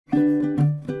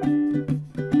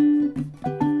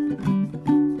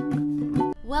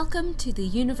Welcome to the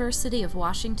University of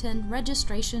Washington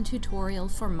registration tutorial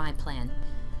for MyPlan.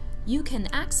 You can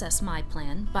access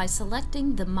MyPlan by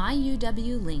selecting the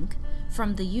MyUW link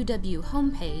from the UW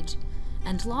homepage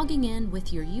and logging in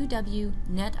with your UW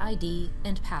NetID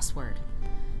and password.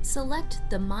 Select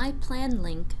the MyPlan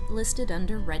link listed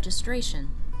under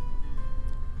Registration.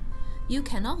 You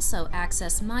can also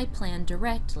access MyPlan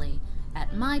directly at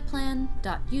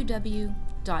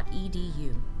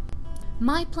myplan.uw.edu.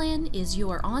 MyPlan is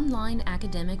your online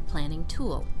academic planning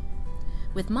tool.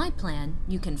 With MyPlan,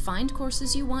 you can find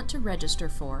courses you want to register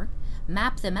for,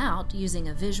 map them out using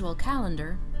a visual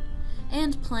calendar,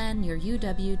 and plan your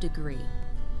UW degree.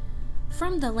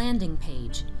 From the landing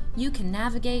page, you can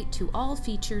navigate to all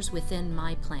features within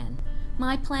MyPlan.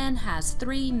 MyPlan has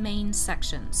three main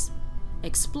sections.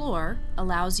 Explore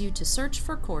allows you to search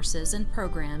for courses and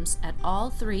programs at all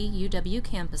three UW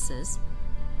campuses.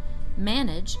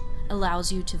 Manage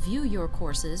allows you to view your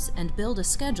courses and build a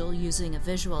schedule using a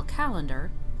visual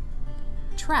calendar.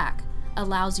 Track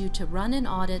allows you to run an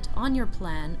audit on your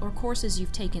plan or courses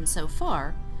you've taken so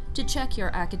far to check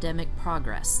your academic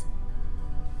progress.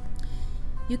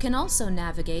 You can also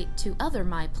navigate to other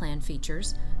MyPlan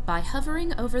features by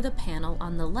hovering over the panel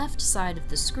on the left side of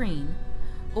the screen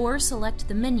or select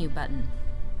the menu button.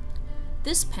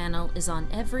 This panel is on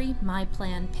every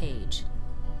MyPlan page.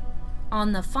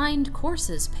 On the Find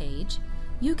Courses page,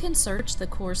 you can search the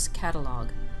course catalog.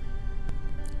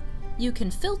 You can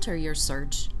filter your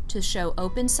search to show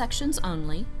open sections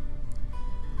only,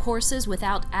 courses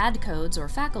without add codes or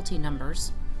faculty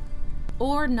numbers,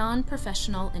 or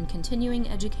non-professional and continuing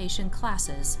education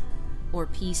classes, or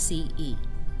PCE.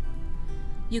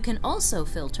 You can also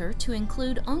filter to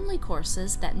include only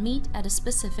courses that meet at a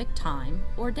specific time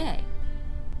or day.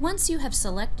 Once you have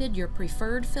selected your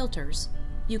preferred filters,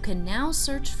 you can now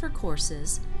search for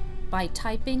courses by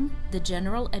typing the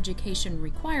general education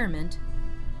requirement,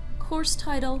 course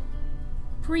title,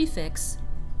 prefix,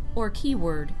 or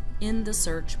keyword in the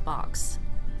search box.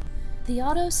 The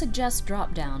Auto Suggest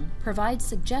drop-down provides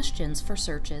suggestions for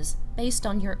searches based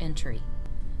on your entry.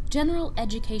 General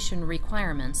education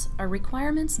requirements are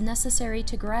requirements necessary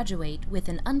to graduate with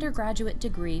an undergraduate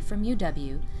degree from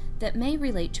UW that may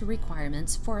relate to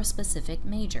requirements for a specific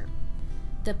major.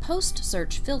 The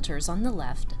post-search filters on the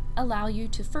left allow you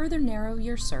to further narrow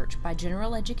your search by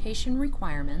general education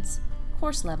requirements,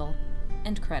 course level,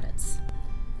 and credits.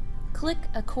 Click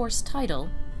a course title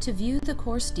to view the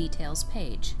course details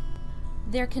page.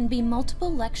 There can be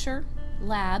multiple lecture,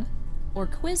 lab, or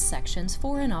quiz sections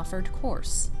for an offered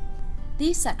course.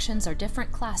 These sections are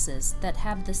different classes that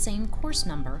have the same course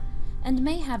number and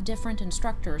may have different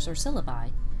instructors or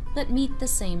syllabi, but meet the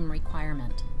same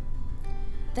requirement.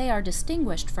 They are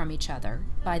distinguished from each other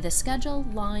by the Schedule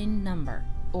Line Number,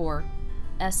 or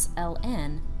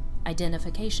SLN,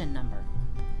 identification number.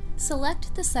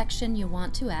 Select the section you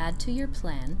want to add to your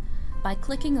plan by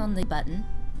clicking on the button.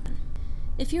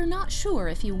 If you're not sure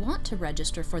if you want to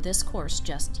register for this course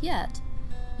just yet,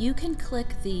 you can click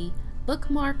the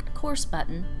Bookmark Course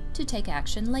button to take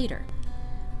action later.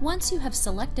 Once you have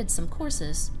selected some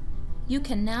courses, you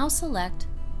can now select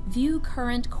View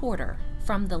Current Quarter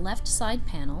from the left side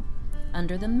panel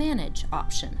under the Manage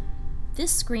option.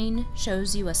 This screen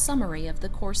shows you a summary of the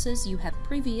courses you have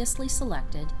previously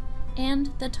selected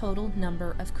and the total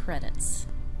number of credits.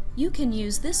 You can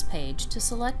use this page to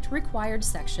select required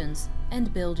sections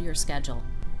and build your schedule.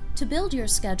 To build your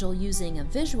schedule using a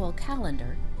visual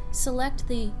calendar, select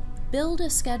the Build a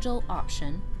Schedule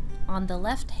option on the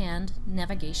left-hand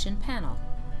navigation panel.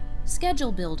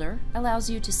 Schedule Builder allows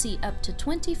you to see up to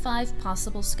 25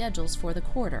 possible schedules for the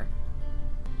quarter.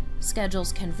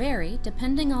 Schedules can vary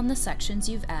depending on the sections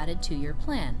you've added to your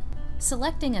plan.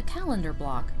 Selecting a calendar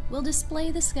block will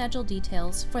display the schedule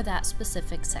details for that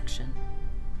specific section.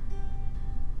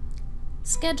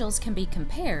 Schedules can be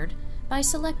compared by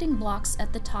selecting blocks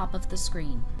at the top of the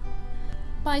screen.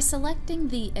 By selecting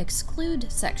the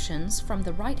Exclude sections from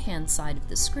the right-hand side of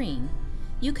the screen,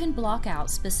 you can block out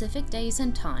specific days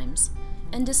and times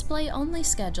and display only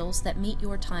schedules that meet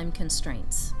your time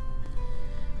constraints.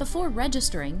 Before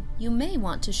registering, you may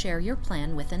want to share your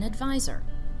plan with an advisor.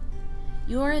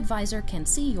 Your advisor can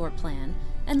see your plan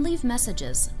and leave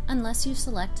messages unless you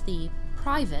select the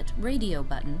Private Radio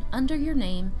button under your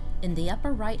name in the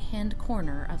upper right-hand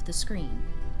corner of the screen.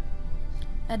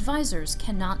 Advisors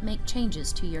cannot make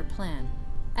changes to your plan.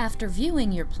 After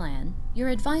viewing your plan, your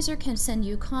advisor can send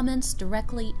you comments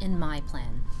directly in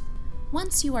MyPlan.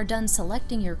 Once you are done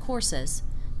selecting your courses,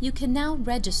 you can now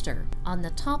register on the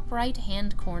top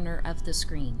right-hand corner of the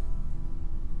screen.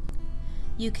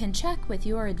 You can check with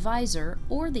your advisor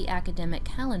or the academic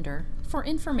calendar for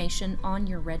information on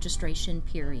your registration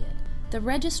period. The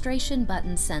registration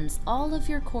button sends all of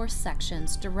your course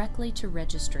sections directly to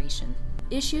registration.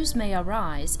 Issues may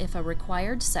arise if a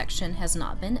required section has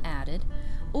not been added,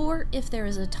 or if there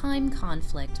is a time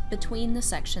conflict between the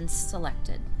sections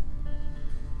selected.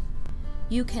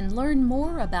 You can learn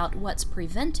more about what's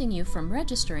preventing you from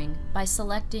registering by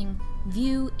selecting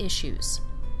View Issues.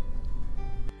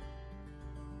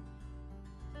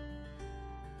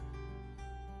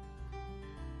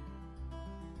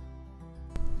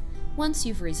 Once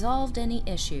you've resolved any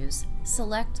issues,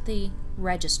 select the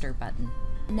Register button.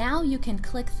 Now you can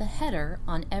click the header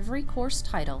on every course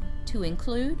title to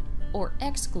include or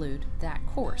exclude that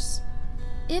course.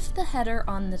 If the header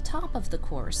on the top of the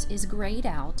course is grayed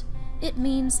out, it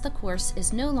means the course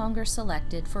is no longer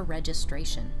selected for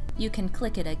registration. You can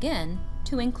click it again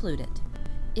to include it.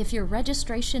 If your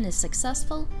registration is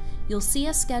successful, you'll see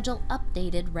a Schedule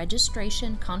Updated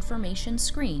registration confirmation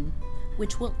screen,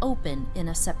 which will open in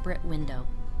a separate window.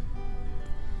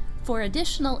 For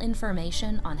additional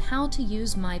information on how to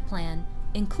use MyPlan,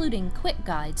 including quick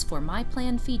guides for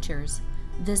MyPlan features,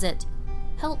 visit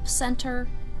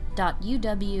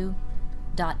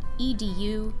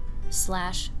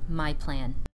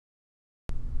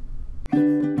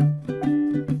helpcenter.uw.edu/myplan.